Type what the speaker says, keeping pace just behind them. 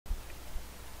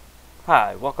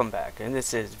Hi, welcome back, and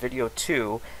this is video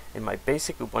 2 in my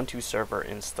basic Ubuntu server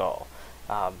install.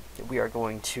 We are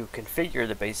going to configure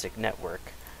the basic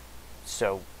network.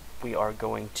 So we are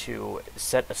going to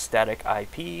set a static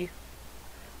IP,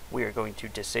 we are going to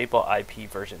disable IP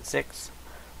version 6,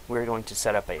 we are going to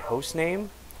set up a host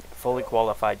name, fully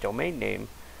qualified domain name,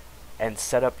 and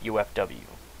set up UFW.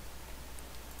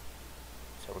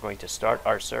 So we're going to start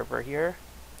our server here.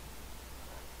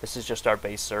 This is just our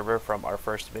base server from our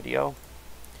first video.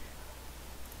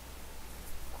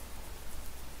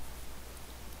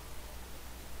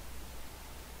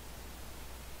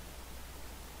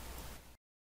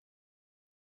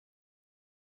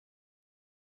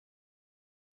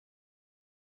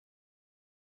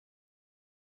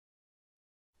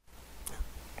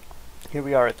 Here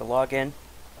we are at the login.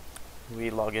 We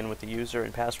log in with the user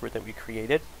and password that we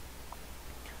created.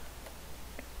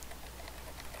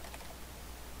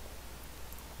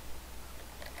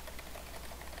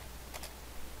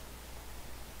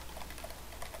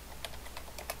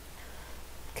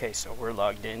 Okay, so we're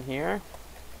logged in here.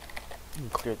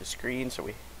 Clear the screen so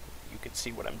you can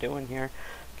see what I'm doing here.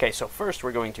 Okay, so first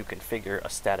we're going to configure a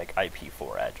static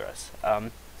IP4 address.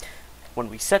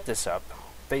 When we set this up,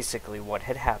 basically what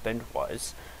had happened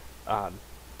was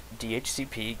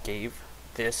DHCP gave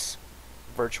this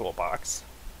virtual box,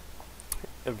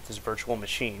 this virtual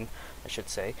machine, I should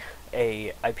say,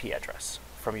 a IP address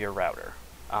from your router.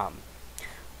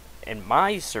 In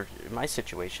my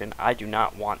situation, I do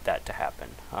not want that to happen.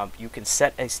 You can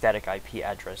set a static IP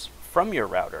address from your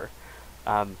router,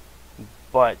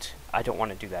 but I don't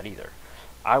want to do that either.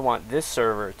 I want this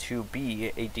server to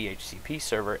be a DHCP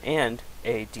server and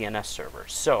a DNS server.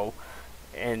 So,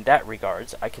 in that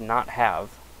regards, I cannot have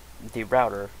the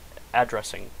router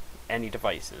addressing any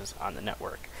devices on the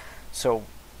network. So,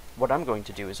 what I'm going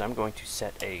to do is I'm going to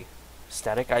set a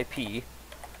static IP,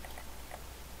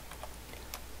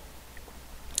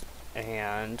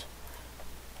 and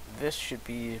this should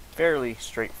be fairly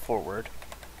straightforward.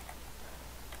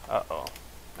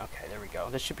 Okay, there we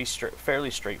go. This should be fairly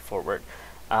straightforward.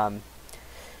 The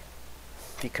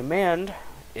command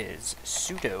is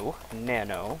sudo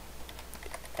nano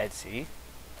etc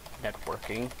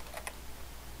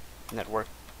network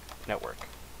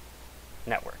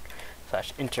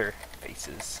slash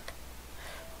interfaces.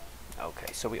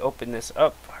 Okay, so we open this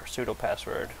up. Our sudo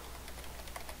password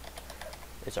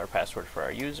is our password for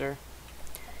our user,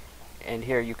 and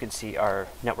here you can see our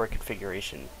network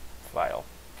configuration file.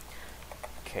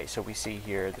 Okay, so we see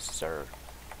here, this is our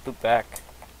loopback.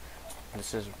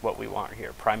 This is what we want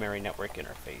here: primary network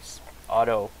interface,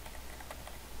 auto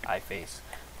iFace.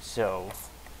 So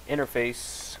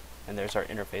interface, and there's our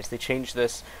interface. They changed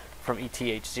this from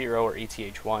ETH0 or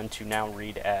ETH1 to now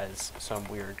read as some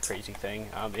weird crazy thing.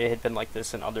 It had been like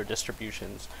this in other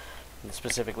distributions, and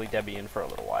specifically Debian, for a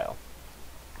little while.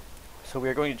 So we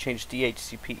are going to change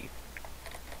DHCP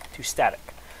to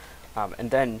static. And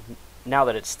then, now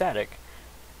that it's static,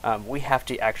 we have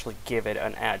to actually give it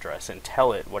an address and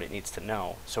tell it what it needs to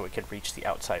know so it can reach the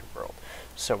outside world.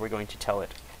 So we're going to tell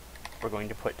it, we're going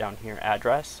to put down here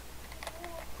address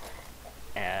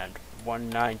and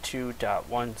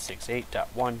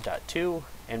 192.168.1.2.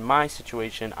 In my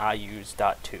situation, I use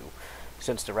 .2.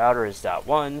 Since the router is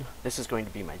 .1, this is going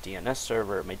to be my DNS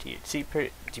server, my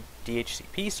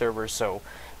DHCP server, so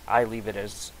I leave it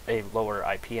as a lower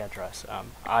IP address.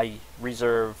 I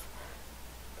reserve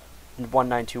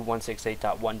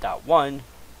 192.168.1.1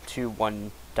 to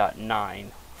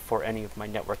 1.9 for any of my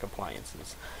network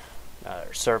appliances,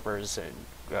 servers and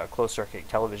closed circuit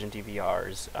television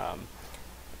DVRs,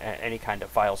 any kind of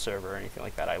file server or anything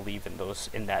like that. I leave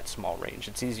in that small range.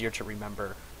 It's easier to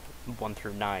remember 1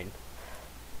 through 9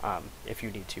 if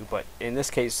you need to, but in this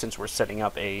case, since we're setting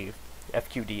up a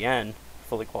FQDN,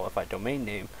 fully qualified domain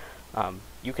name,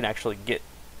 you can actually get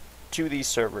to these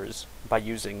servers by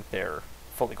using their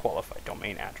fully qualified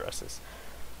domain addresses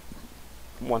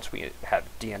once we have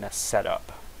DNS set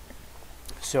up.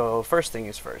 So first thing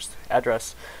is first,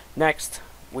 address. Next,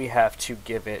 we have to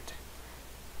give it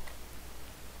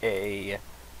we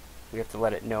have to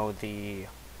let it know the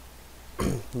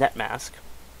net mask,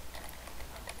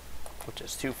 which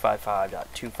is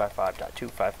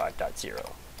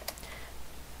 255.255.255.0.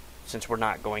 Since we're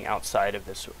not going outside of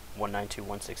this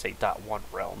 192.168.1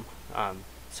 realm.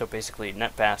 So basically,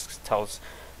 netmask tells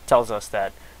us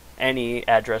that any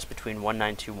address between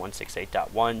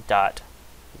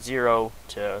 192.168.1.0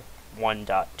 to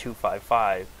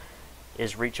 1.255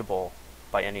 is reachable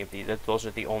by any of these. Those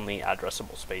are the only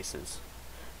addressable spaces,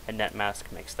 and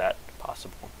netmask makes that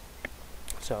possible.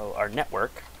 So our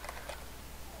network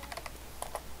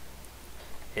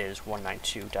is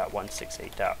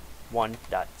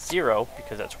 192.168.1.0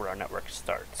 because that's where our network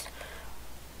starts.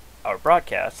 Our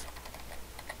broadcast,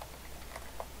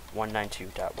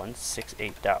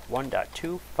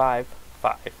 192.168.1.255.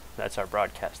 That's our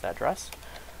broadcast address.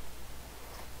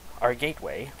 Our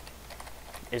gateway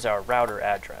is our router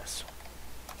address,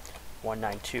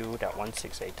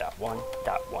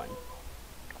 192.168.1.1.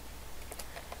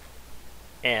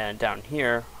 And down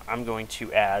here, I'm going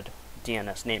to add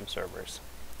DNS name servers.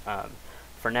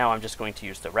 For now, I'm just going to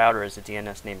use the router as a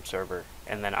DNS name server,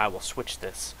 and then I will switch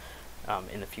this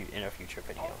in a future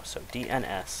video. So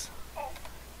DNS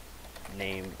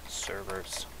name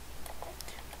servers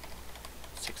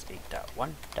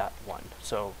 168.1.1.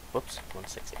 So, whoops,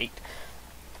 168.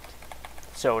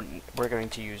 So we're going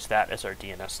to use that as our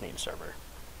DNS name server.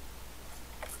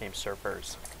 Name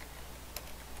servers.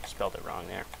 Spelled it wrong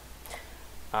there.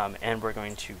 And we're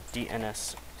going to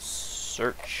DNS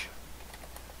search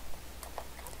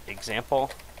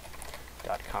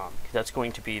example.com. That's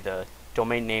going to be the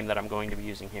domain name that I'm going to be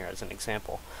using here as an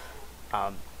example.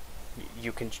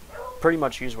 You can pretty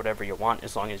much use whatever you want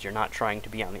as long as you're not trying to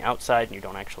be on the outside and you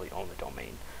don't actually own the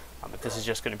domain. If this is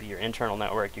just going to be your internal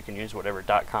network, you can use whatever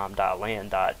 .com, .lan,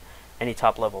 any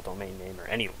top-level domain name or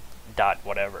any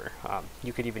 .whatever.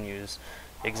 You could even use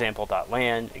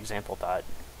example.lan, example.net,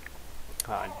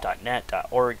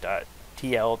 .org,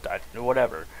 .tl,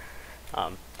 whatever.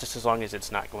 Just as long as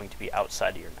it's not going to be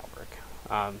outside of your network.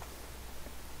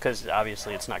 Because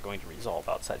obviously it's not going to resolve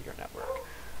outside of your network.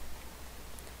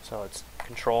 So it's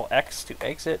Control X to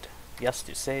exit, yes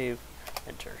to save,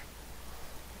 enter.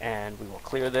 And we will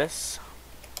clear this.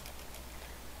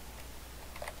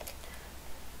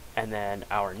 And then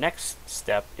our next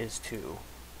step is to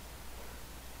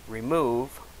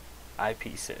remove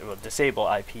disable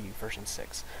IP version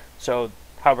 6. So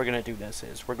how we're going to do this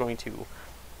is we're going to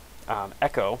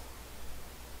echo.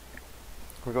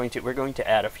 We're going to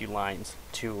add a few lines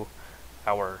to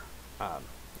our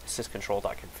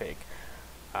syscontrol.config.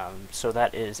 So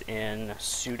that is in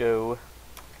sudo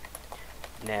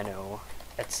nano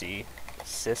etc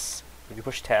sys. If you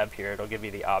push tab here, it'll give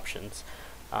you the options.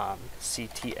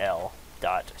 ctl.conf.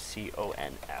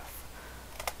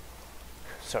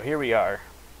 So here we are,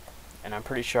 and I'm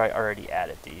pretty sure I already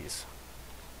added these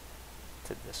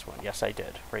to this one. Yes, I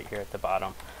did, right here at the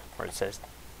bottom, where it says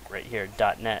right here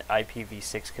 .NET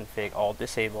IPv6 config all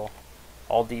disable,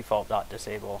 all default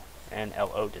 .disable, and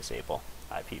LO disable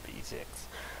IPv6.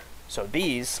 So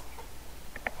these,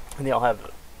 and they all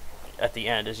have at the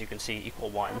end, as you can see, equal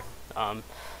 1.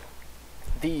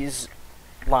 These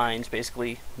lines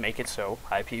basically make it so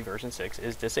IP version 6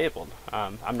 is disabled.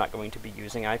 I'm not going to be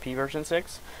using IP version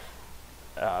 6.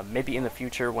 Maybe in the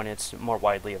future when it's more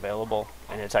widely available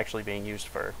and it's actually being used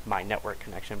for my network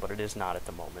connection, but it is not at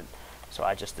the moment. So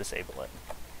I just disable it.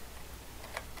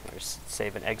 There's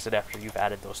save and exit after you've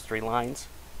added those 3 lines.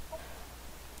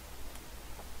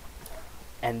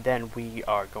 And then we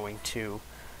are going to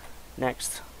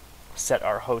next set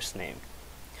our host name.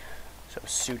 So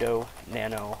sudo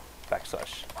nano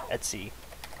 /etc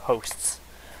hosts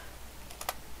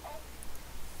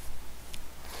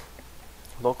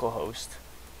localhost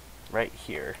right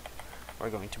here. We're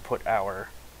going to put our,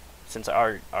 since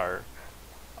our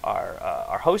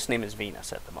host name is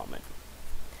Venus at the moment,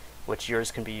 which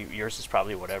yours is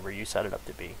probably whatever you set it up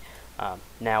to be.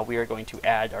 Now we are going to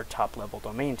add our top level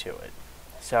domain to it.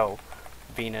 So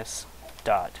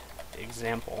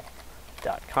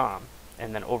venus.example.com,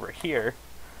 and then over here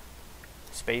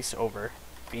space over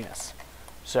Venus.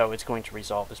 So it's going to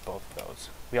resolve as both of those.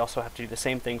 We also have to do the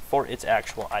same thing for its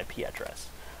actual IP address.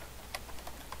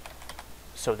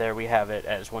 So there we have it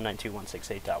as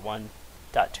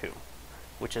 192.168.1.2,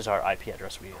 which is our IP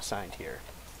address we assigned here.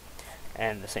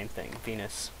 And the same thing,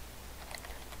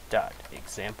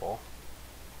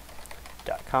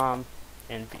 venus.example.com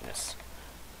and Venus.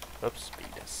 Oops,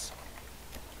 Venus.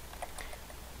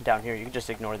 Down here you can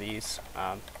just ignore these.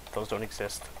 Those don't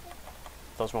exist.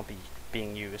 Those won't be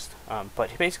being used.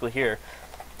 But basically here,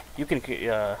 you can.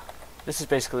 This is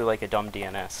basically like a dumb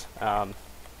DNS.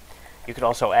 You could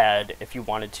also add, if you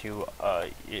wanted to.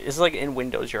 It's like in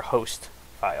Windows, your host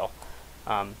file.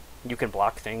 You can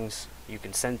block things. You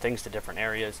can send things to different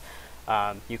areas.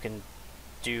 You can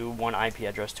do one IP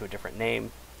address to a different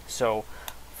name. So,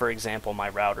 for example, my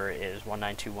router is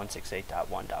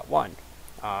 192.168.1.1.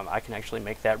 I can actually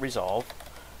make that resolve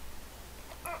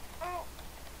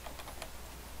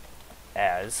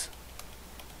as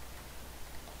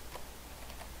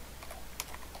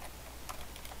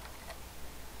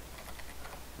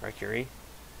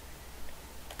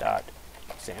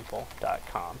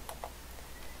mercury.example.com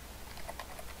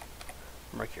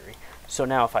Mercury. So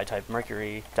now if I type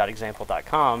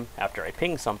mercury.example.com after I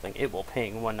ping something, it will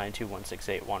ping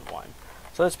 192.168.1.1.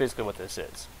 So that's basically what this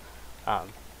is.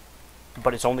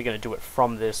 But it's only going to do it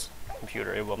from this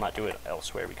computer. It will not do it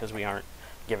elsewhere because we aren't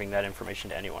giving that information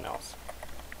to anyone else.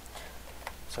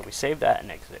 So we save that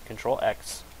and exit. Control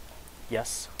X,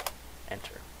 yes,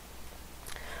 enter.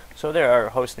 So there our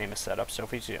host name is set up. So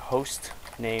if we do host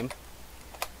name,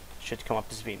 should come up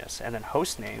as Venus, and then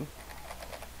host name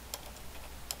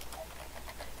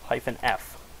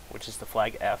 -F, which is the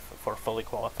flag F for fully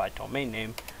qualified domain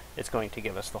name. It's going to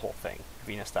give us the whole thing,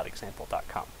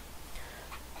 venus.example.com.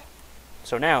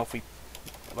 So now if we,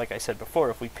 like I said before,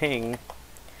 if we ping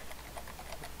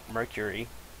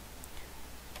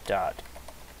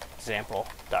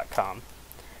mercury.example.com,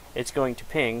 it's going to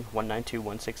ping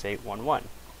 192.168.1.1.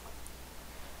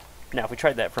 Now, if we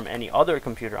tried that from any other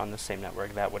computer on the same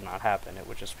network, that would not happen. It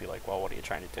would just be like, well, what are you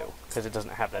trying to do? Because it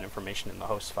doesn't have that information in the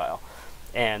host file.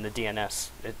 And the DNS,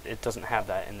 it doesn't have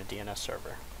that in the DNS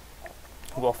server.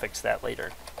 We'll fix that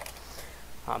later.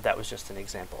 That was just an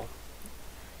example.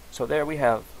 So there we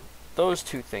have those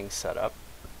two things set up.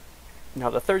 Now,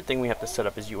 the third thing we have to set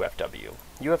up is UFW.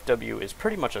 UFW is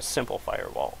pretty much a simple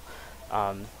firewall.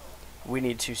 We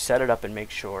need to set it up and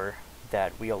make sure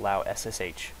that we allow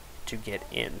SSH to get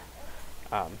in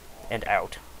and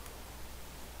out.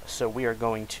 So we are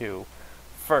going to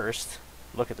first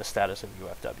look at the status of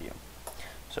UFW.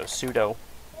 So sudo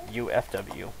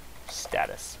UFW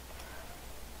status.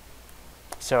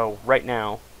 So right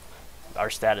now our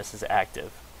status is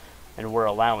active and we're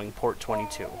allowing port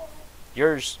 22.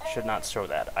 Yours should not show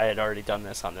that. I had already done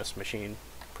this on this machine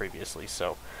previously.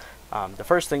 So the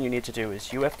first thing you need to do is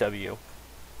UFW,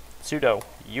 sudo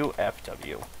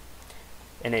UFW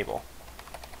enable.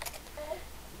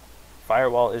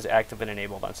 Firewall is active and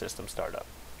enabled on system startup.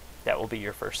 That will be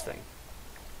your first thing.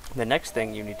 The next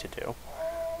thing you need to do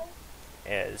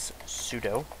is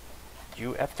sudo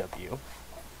UFW.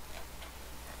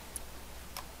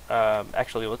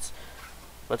 Actually, let's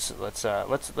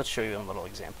show you a little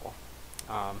example.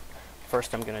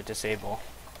 First, I'm going to disable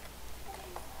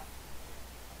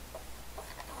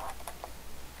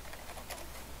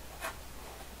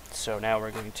So now we're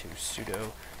going to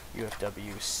sudo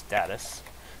UFW status,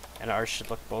 and ours should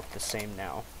look both the same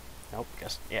now. Nope,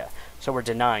 guess, yeah. So we're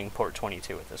denying port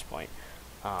 22 at this point.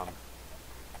 Let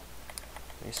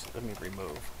me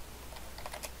remove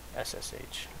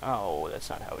SSH. Oh,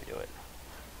 that's not how we do it.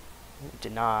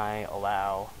 Deny,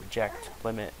 allow, reject,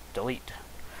 limit, delete.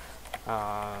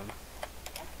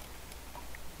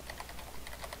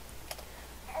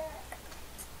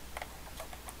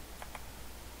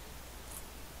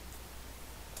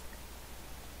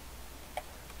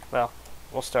 Well,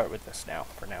 we'll start with this now,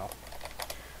 for now.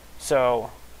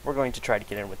 So, we're going to try to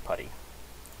get in with PuTTY,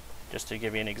 just to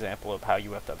give you an example of how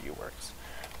UFW works.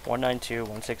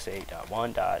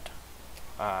 192.168.1.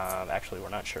 Actually, we're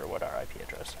not sure what our IP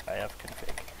address,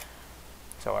 ifconfig.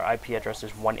 So our IP address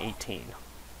is 118.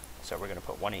 So we're going to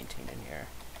put 118 in here,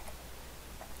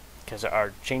 because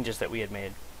our changes that we had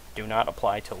made do not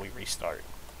apply till we restart.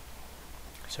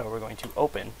 So we're going to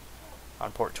open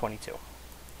on port 22.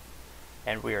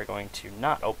 And we are going to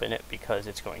not open it because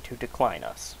it's going to decline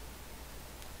us.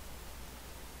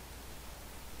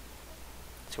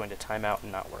 It's going to time out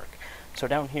and not work. So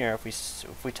down here, if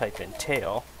we type in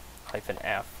tail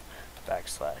 -f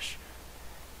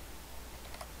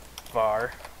 /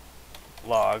 var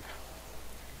log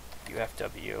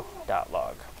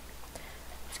ufw.log,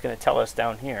 it's going to tell us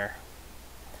down here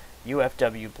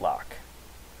UFW block.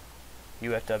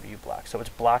 UFW block. So it's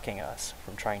blocking us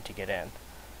from trying to get in.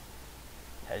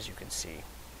 As you can see,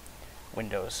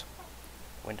 window,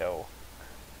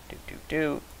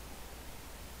 do.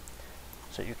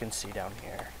 So you can see down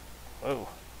here. Oh,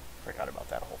 forgot about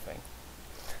that whole thing.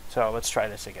 So let's try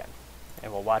this again,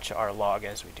 and we'll watch our log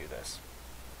as we do this.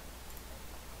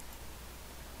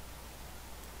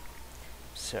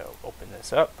 So open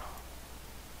this up.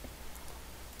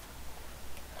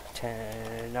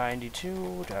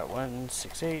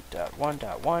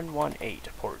 1092.168.1.118,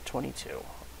 port 22.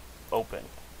 Open.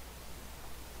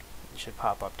 It should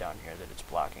pop up down here that it's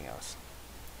blocking us.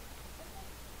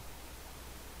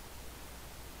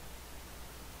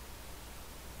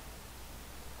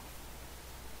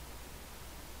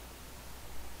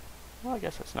 Well, I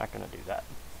guess it's not going to do that.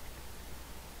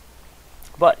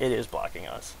 But it is blocking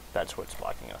us. That's what's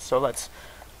blocking us. So let's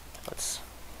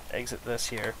exit this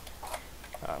here.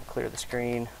 Clear the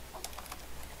screen.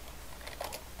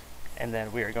 And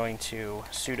then we are going to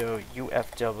sudo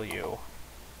UFW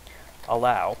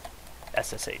allow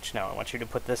SSH. Now I want you to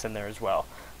put this in there as well.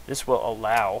 This will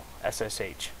allow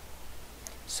SSH.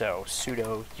 So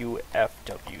sudo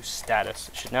ufw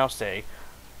status should now say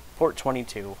port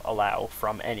 22 allow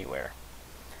from anywhere.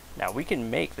 Now we can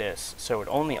make this so it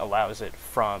only allows it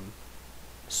from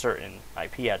certain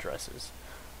IP addresses,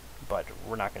 but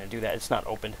we're not going to do that. It's not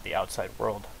open to the outside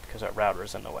world because our router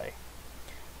is in the way.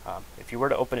 If you were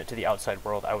to open it to the outside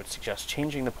world, I would suggest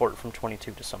changing the port from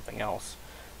 22 to something else,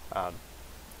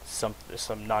 some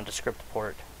nondescript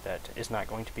port that is not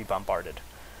going to be bombarded.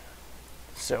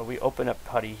 So we open up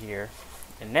PuTTY here,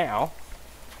 and now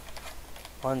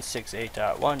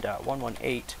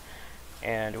 168.1.118,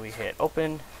 and we hit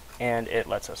open, and it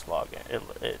lets us log in.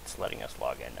 It's letting us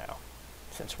log in now,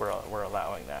 since we're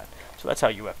allowing that. So that's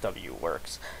how UFW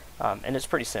works, and it's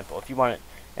pretty simple. If you want it,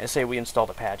 and say we installed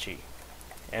Apache,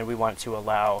 and we want to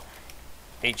allow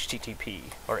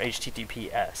HTTP or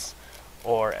HTTPS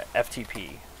or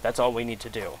FTP, that's all we need to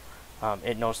do.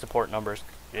 It knows the port numbers,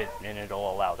 and it'll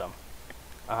allow them.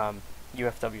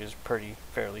 UFW is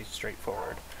fairly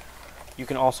straightforward. You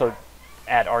can also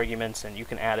add arguments, and you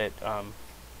can add it.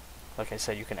 Like I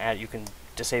said, you can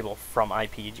disable from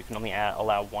IPs. You can only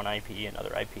allow one IP,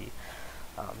 another IP,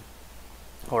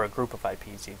 or a group of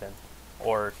IPs even,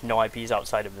 or no IPs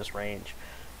outside of this range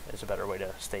is a better way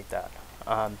to state that.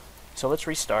 So let's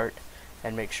restart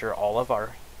and make sure all of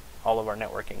our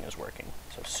networking is working.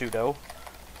 So sudo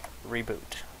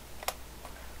reboot,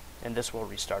 and this will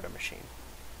restart our machine.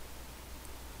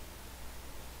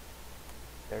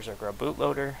 There's our grub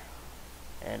bootloader,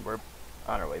 and we're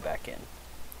on our way back in.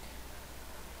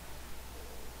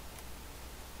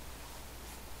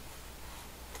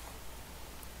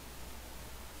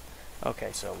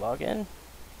 Okay, so log in.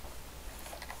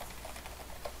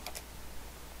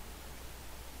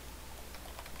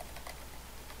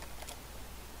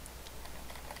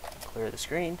 Clear the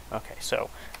screen. Okay, so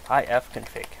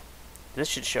ifconfig. This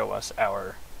should show us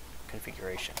our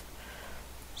configuration.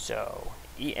 So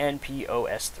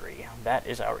ENPOS3, that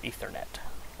is our Ethernet.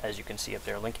 As you can see up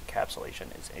there, link encapsulation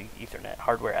is Ethernet.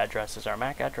 Hardware address is our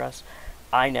MAC address.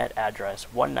 iNet address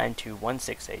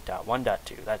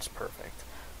 192.168.1.2. That's perfect.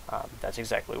 That's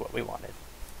exactly what we wanted.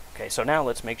 Okay, so now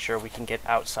let's make sure we can get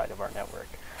outside of our network,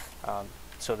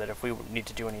 so that if we need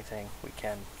to do anything, we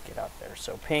can get out there.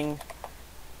 So ping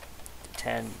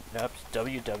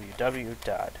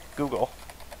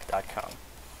www.google.com.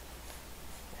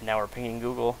 And now we're pinging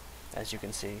Google, as you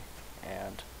can see,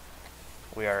 and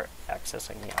we are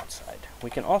accessing the outside. We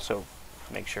can also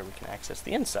make sure we can access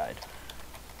the inside.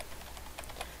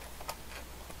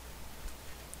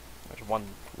 There's one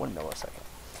millisecond.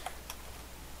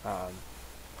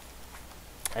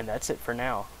 And that's it for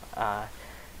now.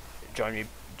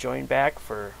 Join back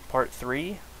for part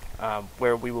 3,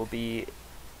 where we will be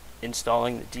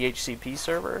installing the DHCP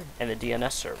server and the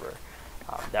DNS server.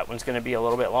 That one's going to be a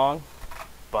little bit long,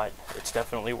 but it's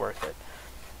definitely worth it.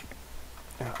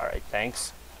 Alright,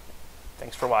 thanks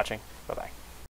for watching. Bye-bye.